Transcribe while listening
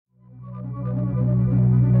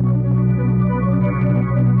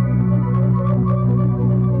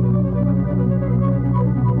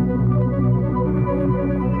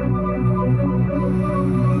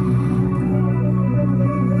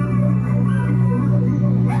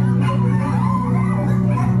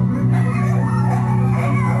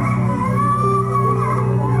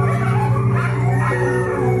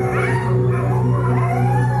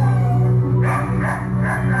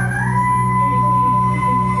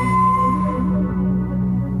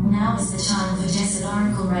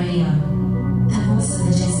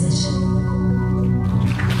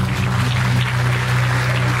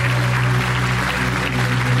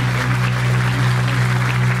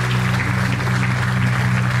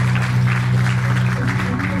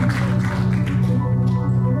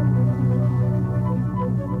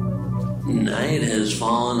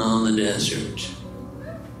fallen on the desert.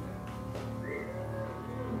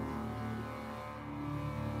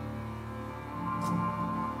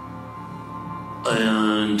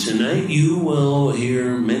 And tonight you will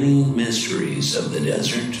hear many mysteries of the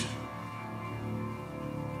desert.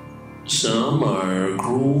 Some are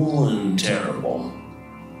cruel and terrible,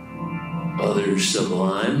 others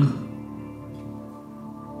sublime,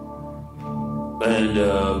 and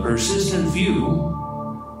a persistent few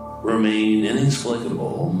remain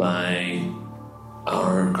inexplicable by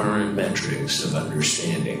our current metrics of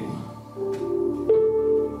understanding.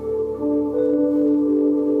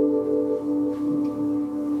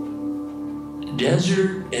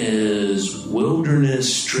 Desert is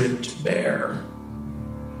wilderness stripped bare.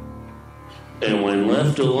 And when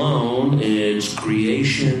left alone, it's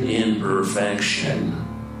creation in perfection.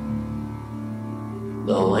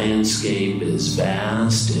 The landscape is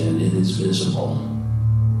vast and it is visible.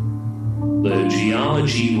 The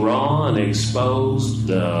geology raw and exposed,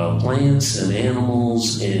 the plants and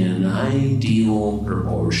animals in ideal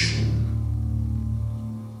proportion.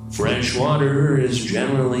 Fresh water is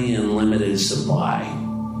generally in limited supply,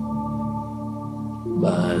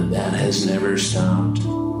 but that has never stopped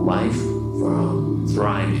life from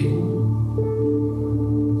thriving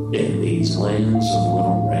in these lands of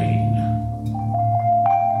little rain.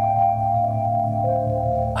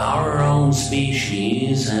 Our own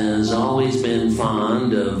species has always been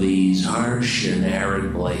fond of these harsh and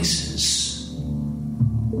arid places.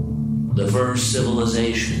 The first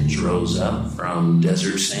civilizations rose up from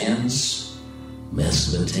desert sands,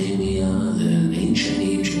 Mesopotamia, and ancient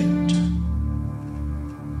Egypt.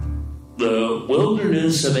 The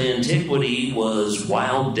wilderness of antiquity was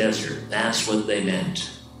wild desert. That's what they meant.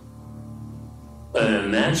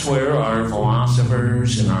 And that's where our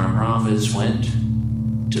philosophers and our prophets went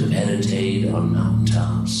to meditate on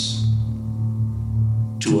mountaintops,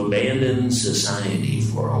 to abandon society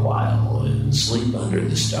for a while and sleep under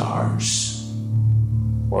the stars,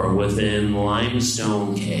 or within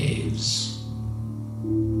limestone caves,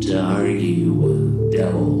 to argue with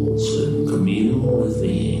devils and commune with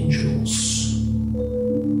the angels.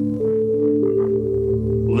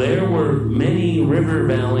 There were many river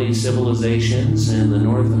valley civilizations in the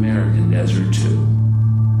North American desert too.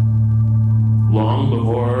 Long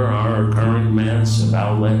before our current mess of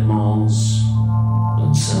outlet malls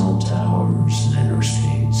and cell towers and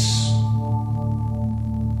interstates.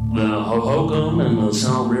 The Hohokam and the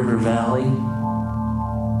Salt River Valley,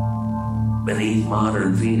 beneath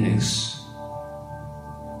modern Phoenix.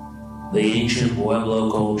 The ancient Pueblo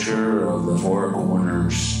culture of the Four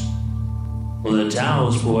Corners. The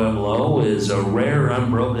Taos Pueblo is a rare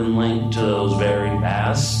unbroken link to those very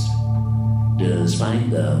past, despite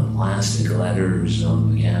the plastic letters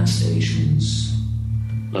on the gas stations,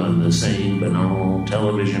 on the same banal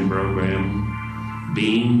television program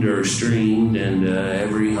beamed or streamed into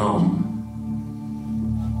every home.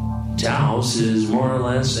 Taos is more or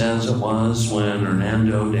less as it was when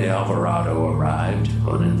Hernando de Alvarado arrived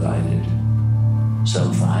uninvited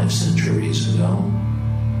some 5 centuries ago,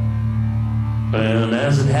 and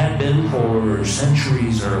as it had been for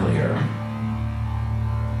centuries earlier,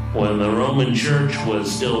 when the Roman Church was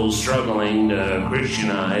still struggling to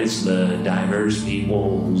Christianize the diverse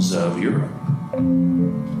peoples of Europe.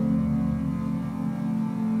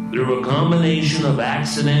 Through a combination of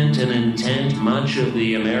accident and intent, much of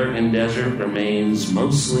the American desert remains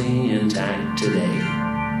mostly intact today,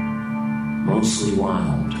 mostly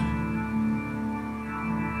wild.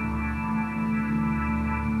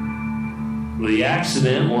 The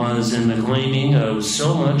accident was in the claiming of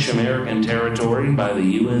so much American territory by the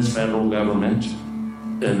U.S. federal government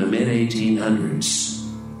in the mid-1800s.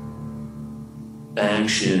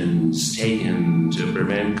 Actions taken to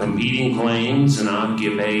prevent competing claims and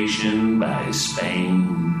occupation by Spain,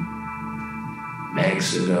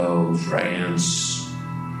 Mexico, France,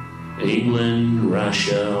 England,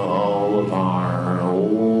 Russia, all of our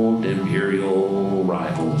old imperial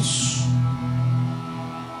rivals.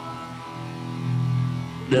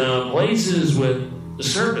 The places with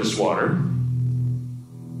surface water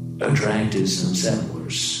attracted some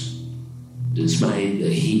settlers, despite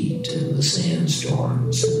the heat and the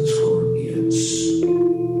sandstorms and the scorpions.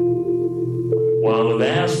 While the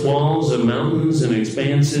vast walls of mountains and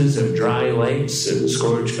expanses of dry lakes and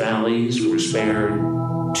scorched valleys were spared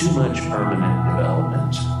too much permanent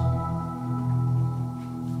development.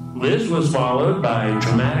 This was followed by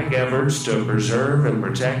dramatic efforts to preserve and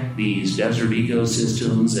protect these desert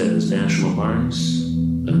ecosystems as national parks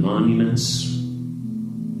and monuments,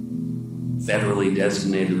 federally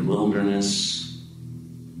designated wilderness,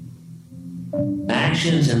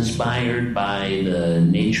 Actions inspired by the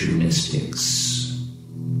nature mystics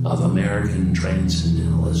of American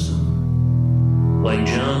transcendentalism, like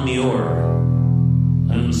John Muir,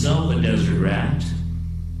 himself a desert rat.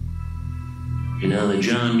 You know, the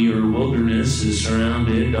John Muir Wilderness is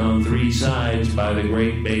surrounded on 3 sides by the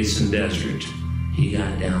Great Basin Desert. He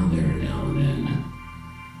got down there now and then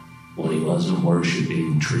when he wasn't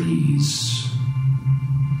worshiping trees.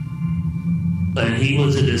 But he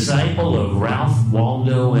was a disciple of Ralph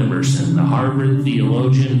Waldo Emerson, the Harvard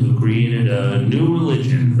theologian who created a new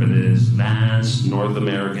religion for this vast North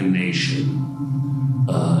American nation,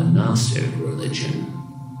 a Gnostic religion.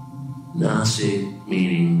 Gnostic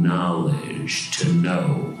meaning knowledge, to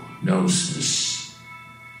know, gnosis.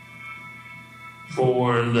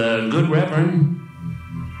 For the good Reverend,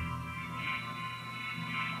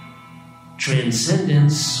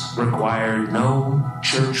 transcendence required no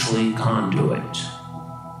churchly conduit.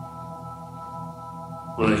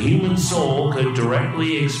 The human soul could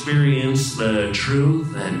directly experience the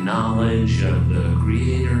truth and knowledge of the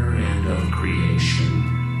Creator and of creation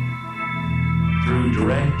through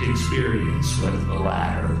direct experience with the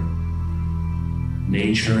latter,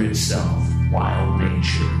 nature itself, wild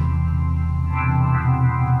nature.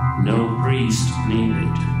 No priest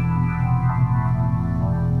needed.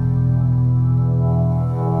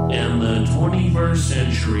 In the 21st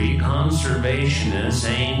century, conservationists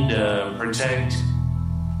aim to protect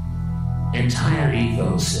entire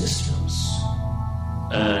ecosystems,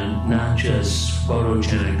 not just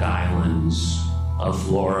photogenic islands of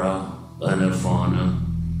flora and of fauna,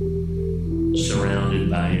 surrounded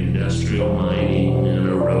by industrial mining and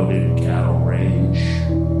eroded cattle range.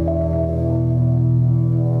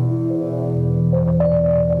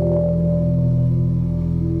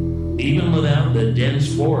 Even without the dense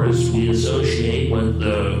forests we associate with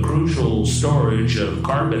the crucial storage of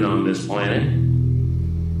carbon on this planet,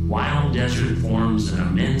 wild desert forms an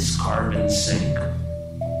immense carbon sink.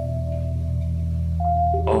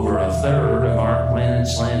 Over a third of our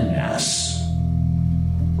planet's landmass.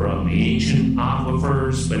 From the ancient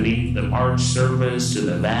aquifers beneath the parched surface to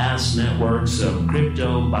the vast networks of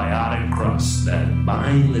cryptobiotic crusts that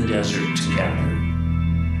bind the desert together.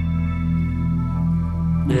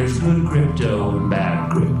 There's good crypto and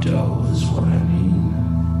bad crypto, is what I mean.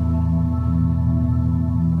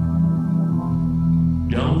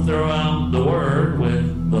 Don't throw out the word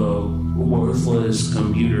with the worthless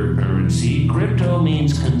computer currency. Crypto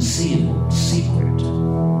means concealed, secret.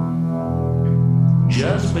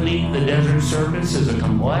 Just beneath the desert surface is a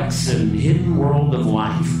complex and hidden world of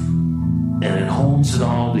life, and it holds it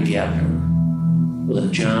all together. The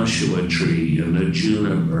Joshua tree and the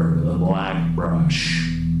juniper, the black brush,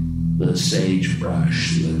 the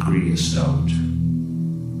sagebrush, the creosote.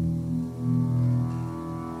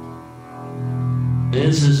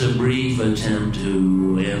 This is a brief attempt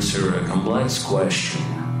to answer a complex question.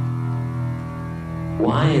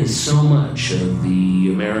 Why is so much of the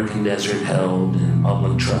American desert held in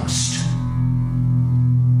public trust?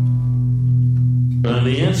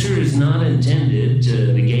 The answer is not intended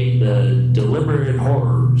to negate the deliberate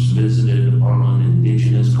horrors visited upon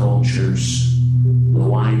indigenous cultures, the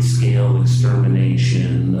wide-scale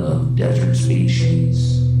extermination of desert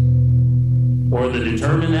species, or the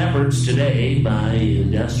determined efforts today by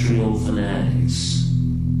industrial fanatics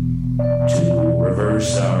to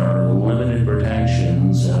reverse our limited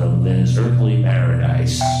protections of this earthly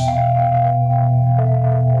paradise.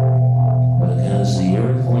 Because the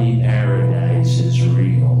earthly paradise is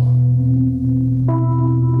real.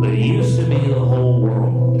 But it used to be the whole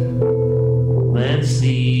world. That's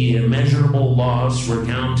the immeasurable loss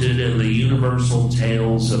recounted in the universal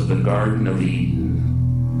tales of the Garden of Eden,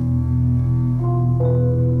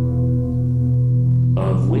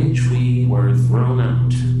 of which we were thrown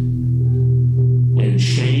out. And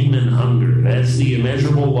shame and hunger. That's the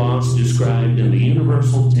immeasurable loss described in the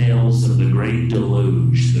universal tales of the Great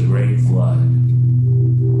Deluge, the Great Flood,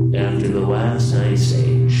 after the last ice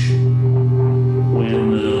age,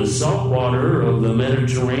 when the salt water of the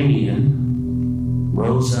Mediterranean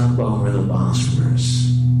rose up over the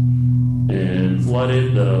Bosphorus and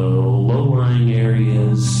flooded the low-lying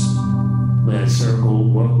areas that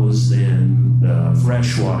circled what was then the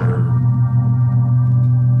freshwater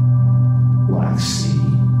Black Sea.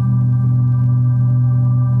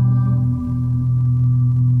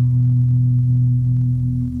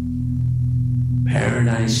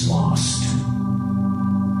 Paradise Lost.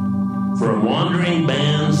 From wandering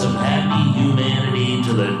bands of happy humanity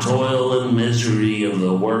to the toil and misery of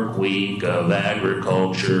the work week, of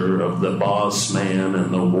agriculture, of the boss man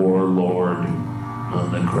and the warlord,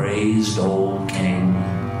 of the crazed old king.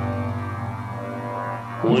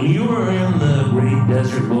 When you are in the great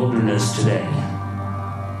desert wilderness today,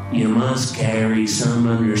 you must carry some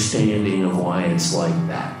understanding of why it's like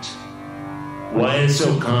that. Why it's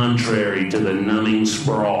so contrary to the numbing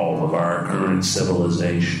sprawl of our current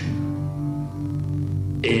civilization.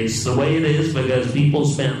 It's the way it is because people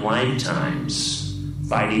spent lifetimes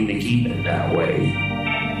fighting to keep it that way,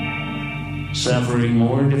 suffering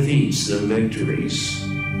more defeats than victories.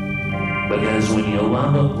 Because when you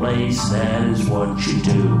love a place, that is what you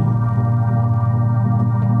do.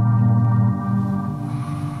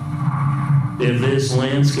 If this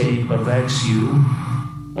landscape affects you,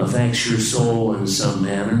 affects your soul in some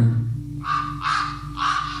manner,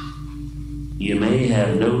 you may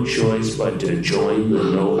have no choice but to join the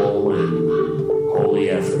noble and holy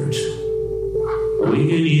effort. We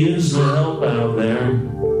could use the help out there.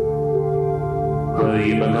 Whether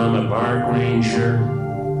you become a park ranger,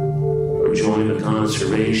 or join the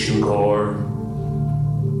Conservation Corps,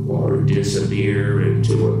 or disappear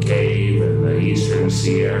into a cave in the Eastern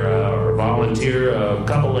Sierra, or volunteer a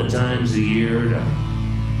couple of times a year to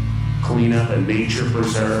clean up a nature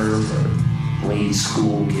preserve, or lead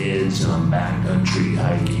school kids on backcountry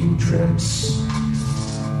hiking trips.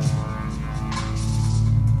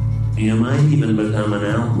 You might even become an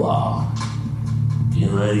outlaw. You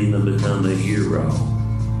might even become a hero.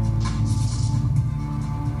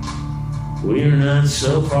 We are not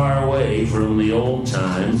so far away from the old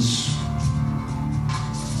times,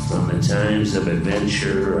 from the times of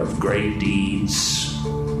adventure, of great deeds.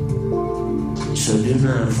 So do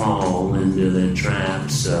not fall into the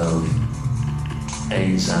traps of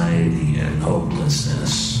anxiety and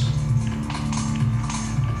hopelessness.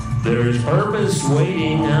 There is purpose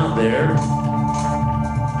waiting out there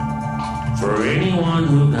for anyone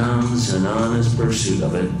who comes in honest pursuit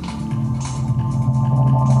of it.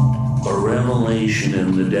 A revelation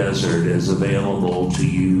in the desert is available to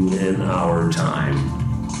you in our time.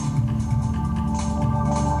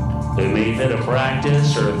 It may fit a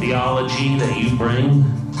practice or a theology that you bring,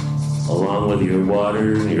 along with your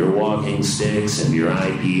water, your walking sticks, and your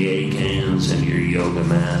IPA cans, and your yoga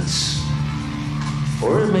mats.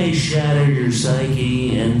 Or it may shatter your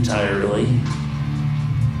psyche entirely.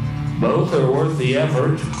 Both are worth the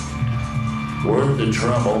effort, worth the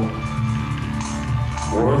trouble,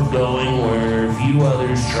 worth going where few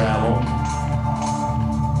others travel,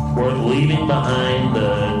 worth leaving behind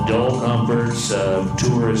the dull comforts of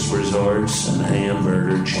tourist resorts and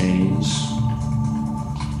hamburger chains.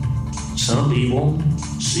 Some people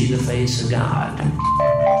see the face of God,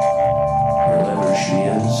 wherever she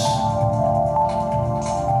is.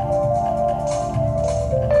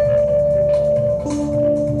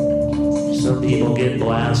 Some people get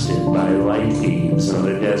blasted by light beams on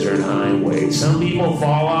a desert highway. Some people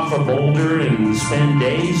fall off a boulder and spend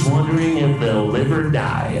days wondering if they'll live or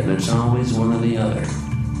die, and it's always one or the other.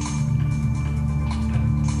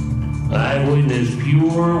 I've witnessed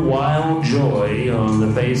pure, wild joy on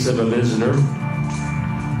the face of a visitor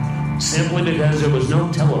simply because there was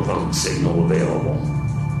no telephone signal available.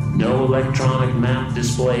 No electronic map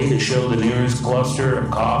display to show the nearest cluster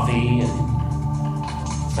of coffee and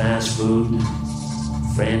fast food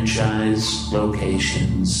franchise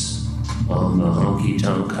locations on the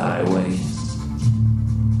honky-tonk highway.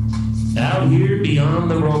 Out here beyond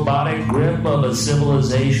the robotic grip of a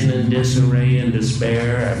civilization in disarray and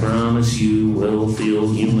despair, I promise you will feel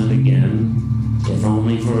human again, if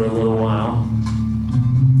only for a little while.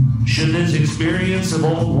 Should this experience of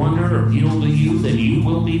old wonder appeal to you, then you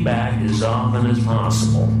will be back as often as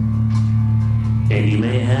possible. And you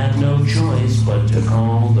may have no choice but to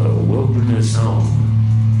call the wilderness home.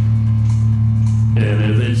 And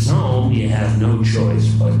if it's home, you have no choice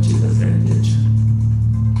but to defend it.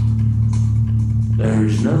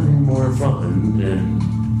 There's nothing more fun than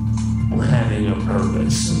having a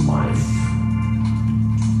purpose in life.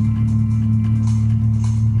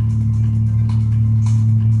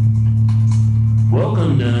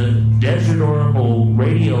 Welcome to Desert Oracle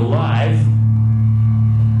Radio Live.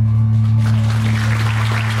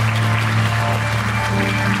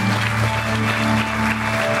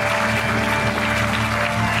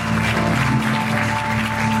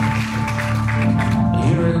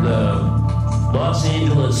 Los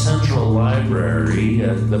Angeles Central Library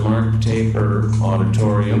at the Mark Taper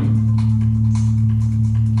Auditorium.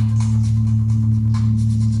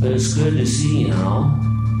 It's good to see you all.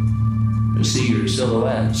 To see your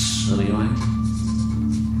silhouettes, anyway.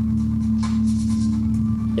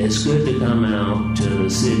 It's good to come out to the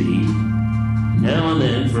city now and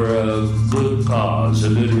then for a good cause, a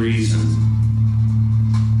good reason.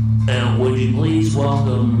 Now, would you please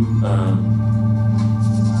welcome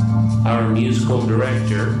our musical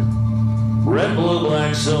director, Red, Blue,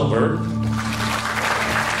 Black, Silver.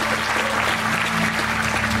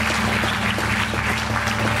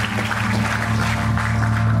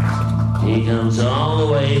 He comes all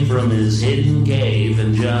the way from his hidden cave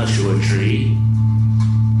in Joshua Tree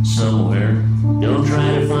somewhere. Don't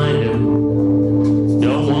try to find him.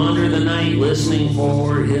 Don't wander the night listening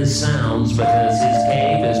for his sounds, because his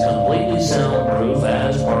cave is completely soundproof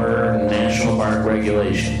as per National Park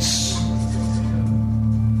regulations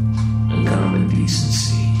and common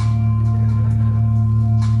decency.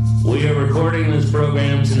 We are recording this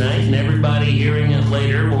program tonight, and everybody hearing it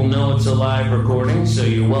later will know it's a live recording, so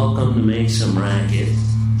you're welcome to make some racket.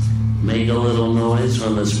 Make a little noise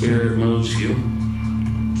when the spirit moves you.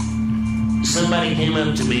 Somebody came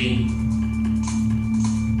up to me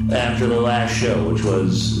after the last show, which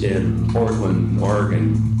was in Portland,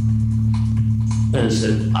 Oregon, and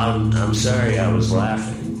said, I'm sorry I was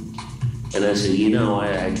laughing. And I said,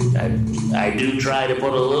 I do try to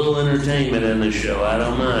put a little entertainment in the show. I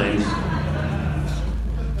don't mind.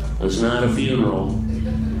 It's not a funeral.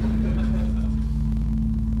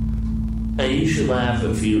 Hey, you should laugh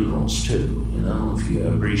at funerals too, if you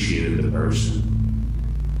appreciated the person.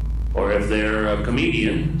 Or if they're a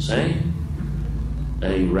comedian, say,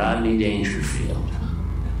 Rodney Dangerfield,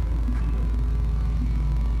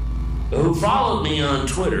 who followed me on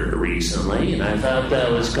Twitter recently, and I thought that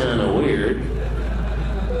was kind of weird.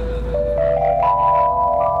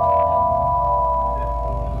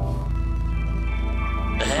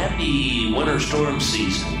 Happy winter storm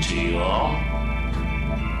season to you all.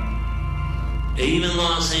 Even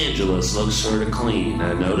Los Angeles looks sort of clean,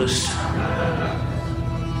 I noticed.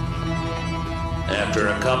 After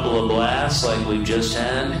a couple of blasts like we've just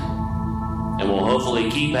had, and we'll hopefully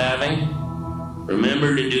keep having,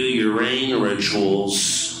 remember to do your rain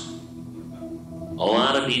rituals. A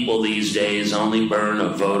lot of people these days only burn a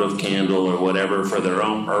votive candle or whatever for their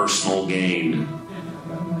own personal gain.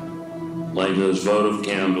 Like those votive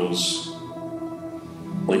candles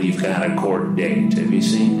when you've got a court date. Have you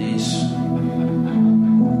seen these?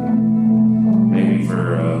 Maybe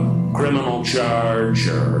for a criminal charge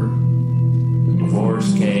or a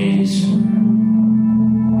divorce case.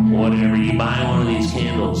 Whatever, you buy one of these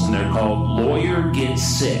candles, and they're called Lawyer Gets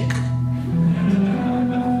Sick.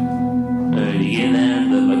 And you get that at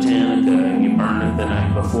the Botanica, and you burn it the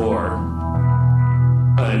night before.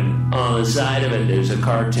 And on the side of it, there's a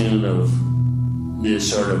cartoon of this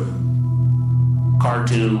sort of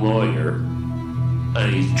cartoon lawyer.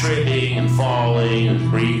 And he's tripping and falling, his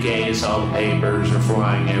briefcase, all the papers are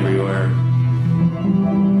flying everywhere.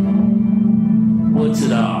 What's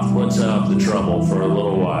it off? What's off the trouble for a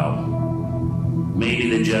little while? Maybe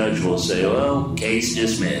the judge will say, well, case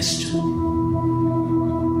dismissed.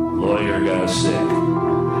 Lawyer got sick.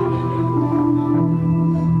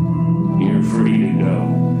 You're free to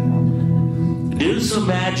go. Do some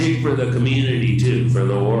magic for the community, too, for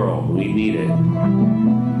the world. We need it.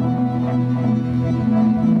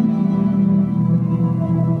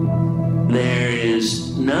 There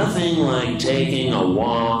is nothing like taking a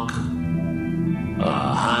walk,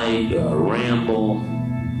 a hike, a ramble,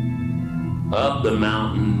 up the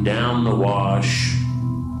mountain, down the wash,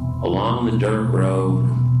 along the dirt road,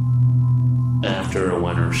 after a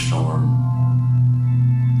winter storm.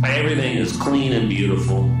 Everything is clean and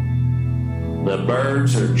beautiful. The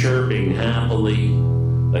birds are chirping happily.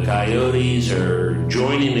 The coyotes are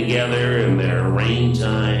joining together in their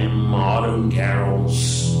rain-time autumn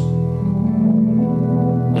carols.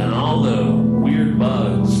 And all the weird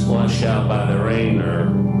bugs flushed out by the rain are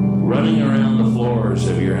running around the floors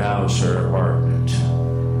of your house or apartment.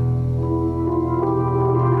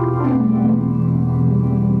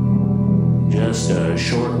 Just a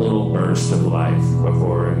short little burst of life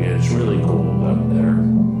before it gets really cold up there.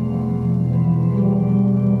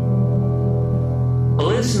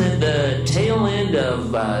 Listen, at the tail end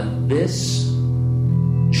of this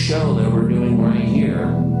show that we're doing right here,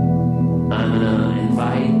 I'm going to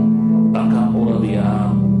invite a couple of you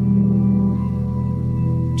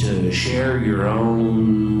to share your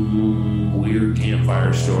own weird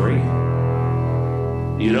campfire story.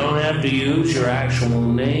 You don't have to use your actual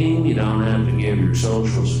name. You don't have to give your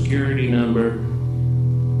social security number.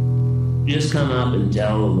 Just come up and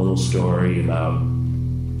tell a little story about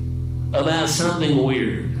something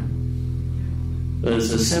weird.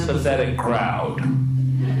 There's a sympathetic crowd.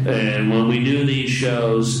 And when we do these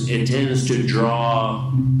shows, it tends to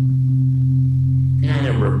draw kind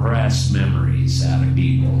of repressed memories out of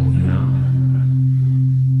people,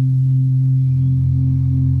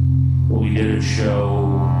 We did a show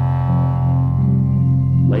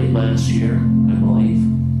late last year, I believe.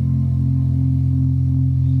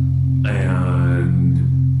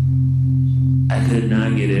 could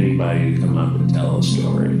not get anybody to come up and tell a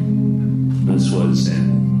story. This was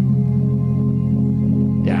in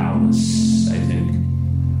Dallas, I think.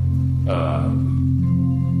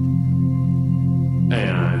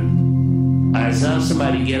 And I saw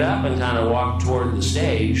somebody get up and kind of walk toward the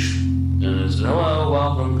stage. And I said, hello,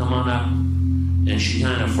 welcome, come on up. And she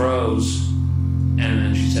kind of froze. And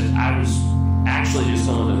then she said, I was actually just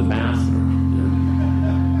going to the bathroom.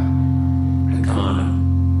 And come on up.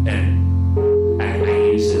 And I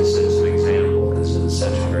use this as an example because it's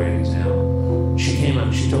such a great example. She came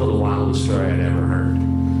up, she told the wildest story I'd ever heard.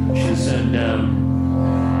 She said,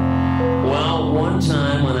 well, one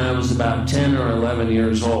time when I was about 10 or 11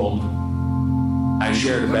 years old, I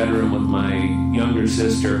shared a bedroom with my younger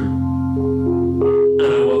sister, and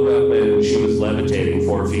I woke up and she was levitating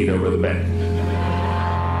 4 feet over the bed.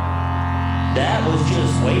 That was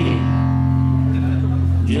just waiting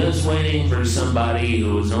for somebody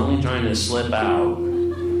who was only trying to slip out.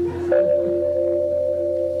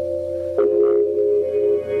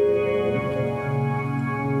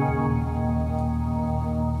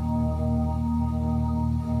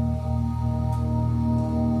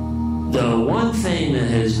 The one thing that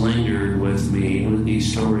has lingered with me with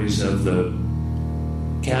these stories of the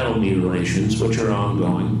cattle mutilations, which are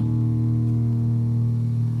ongoing,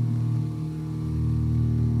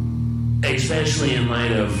 especially in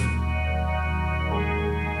light of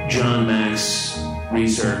John Mack's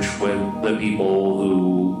research with the people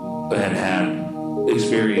who had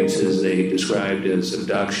experiences they described as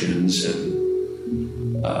abductions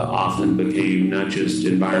and often became not just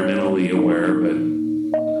environmentally aware, but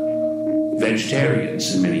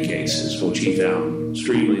vegetarians in many cases, which he found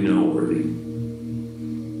extremely noteworthy,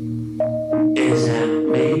 is that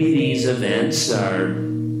maybe these events are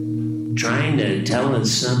trying to tell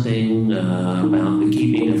us something about the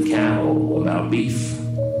keeping of cattle, about beef.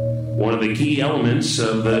 One of the key elements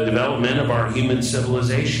of the development of our human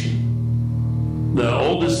civilization. The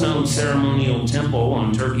oldest known ceremonial temple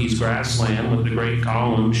on Turkey's grassland with the great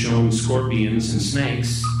column showing scorpions and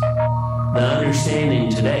snakes. The understanding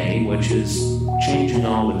today, which is changing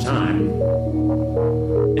all the time,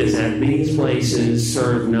 is that these places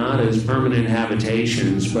serve not as permanent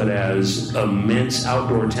habitations, but as immense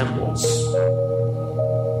outdoor temples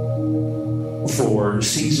for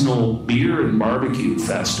seasonal beer and barbecue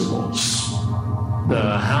festivals.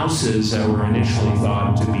 The houses that were initially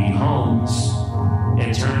thought to be homes,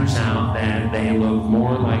 it turns out that they look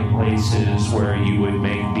more like places where you would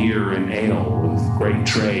make beer and ale with great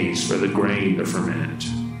trays for the grain to ferment.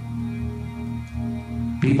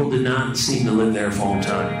 People did not seem to live there full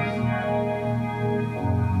time.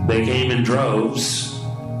 They came in droves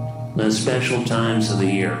at special times of the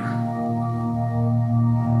year.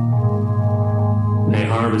 They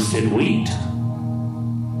harvested wheat.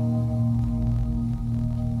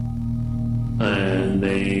 And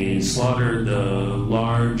they slaughtered the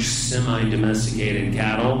large semi-domesticated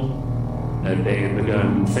cattle that they had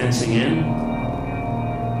begun fencing in.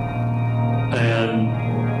 And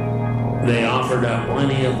they offered up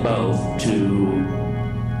plenty of both to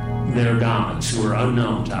their gods who are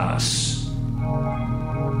unknown to us.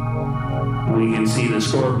 We can see the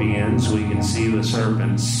scorpions, we can see the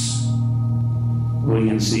serpents, we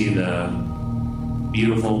can see the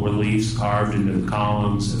beautiful reliefs carved into the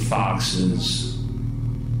columns of foxes.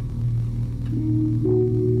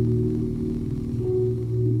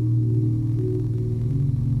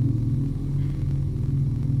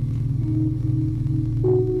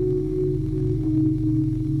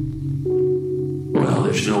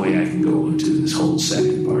 There's no way I can go into this whole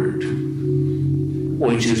second part,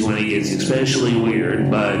 which is when it gets especially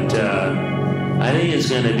weird, but I think it's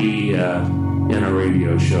going to be in a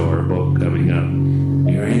radio show or a book coming up.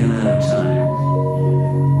 You're running out of time.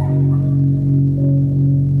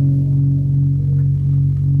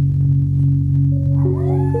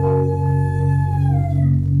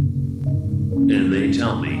 And they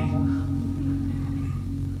tell me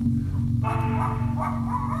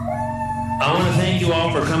I want to thank you all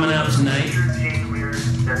for coming out tonight. J. Weir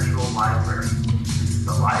Central Library.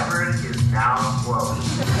 The library is now closed.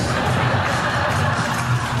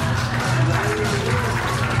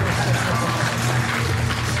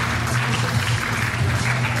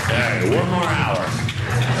 All right, one more hour.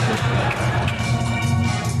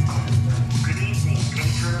 Good evening,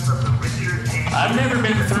 patrons of the Richard J. I've never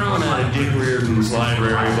been thrown out of Dick Reardon's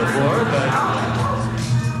library before,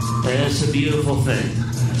 but it's a beautiful thing.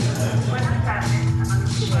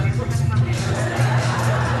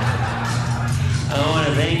 I want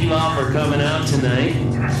to thank you all for coming out tonight,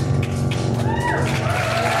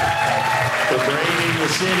 for braving the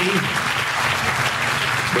city,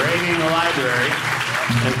 braving the library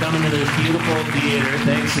and coming to this beautiful theater.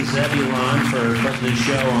 Thanks to Zebulon for putting this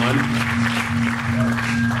show on.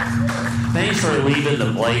 Thanks for leaving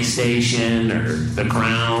the PlayStation or the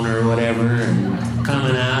Crown or whatever and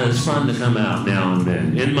coming out. It's fun to come out now and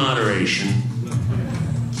then, in moderation.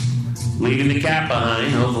 Leaving the cat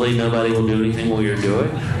behind. Hopefully nobody will do anything while you're doing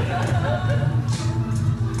it.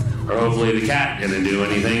 Or hopefully the cat didn't do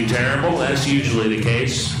anything terrible. That's usually the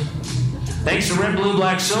case. Thanks to Red, Blue,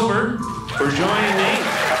 Black, Silver for joining me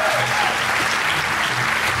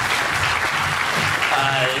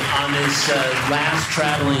on this last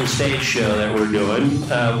traveling stage show that we're doing.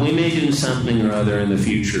 We may do something or other in the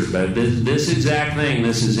future, but this exact thing,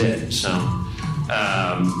 this is it. So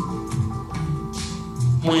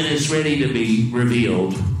when it's ready to be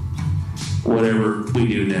revealed, whatever we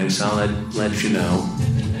do next, I'll let you know.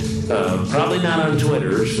 Probably not on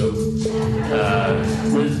Twitter, so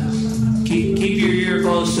keep your ear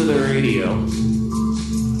close to the radio.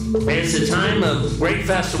 It's the time of great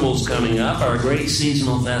festivals coming up, our great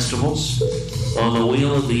seasonal festivals on the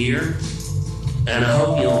Wheel of the Year. And I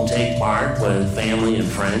hope you'll take part with family and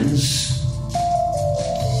friends.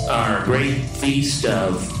 Our great feast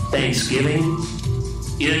of Thanksgiving.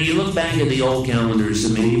 You know, you look back at the old calendars, the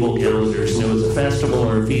medieval calendars, and there was a festival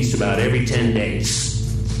or a feast about every 10 days.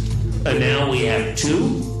 And now we have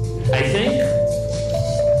 2, I think.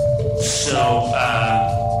 So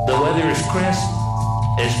the weather is crisp,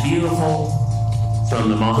 it's beautiful, from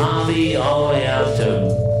the Mojave all the way out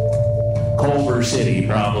to Culver City,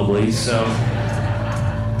 probably. So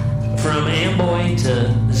from Amboy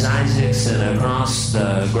to Zzyzx and across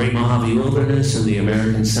the Great Mojave Wilderness and the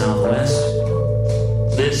American Southwest,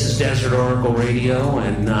 this is Desert Oracle Radio,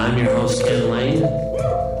 and I'm your host, Ken Lane.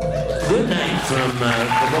 Good night from the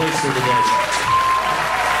voice of the desert.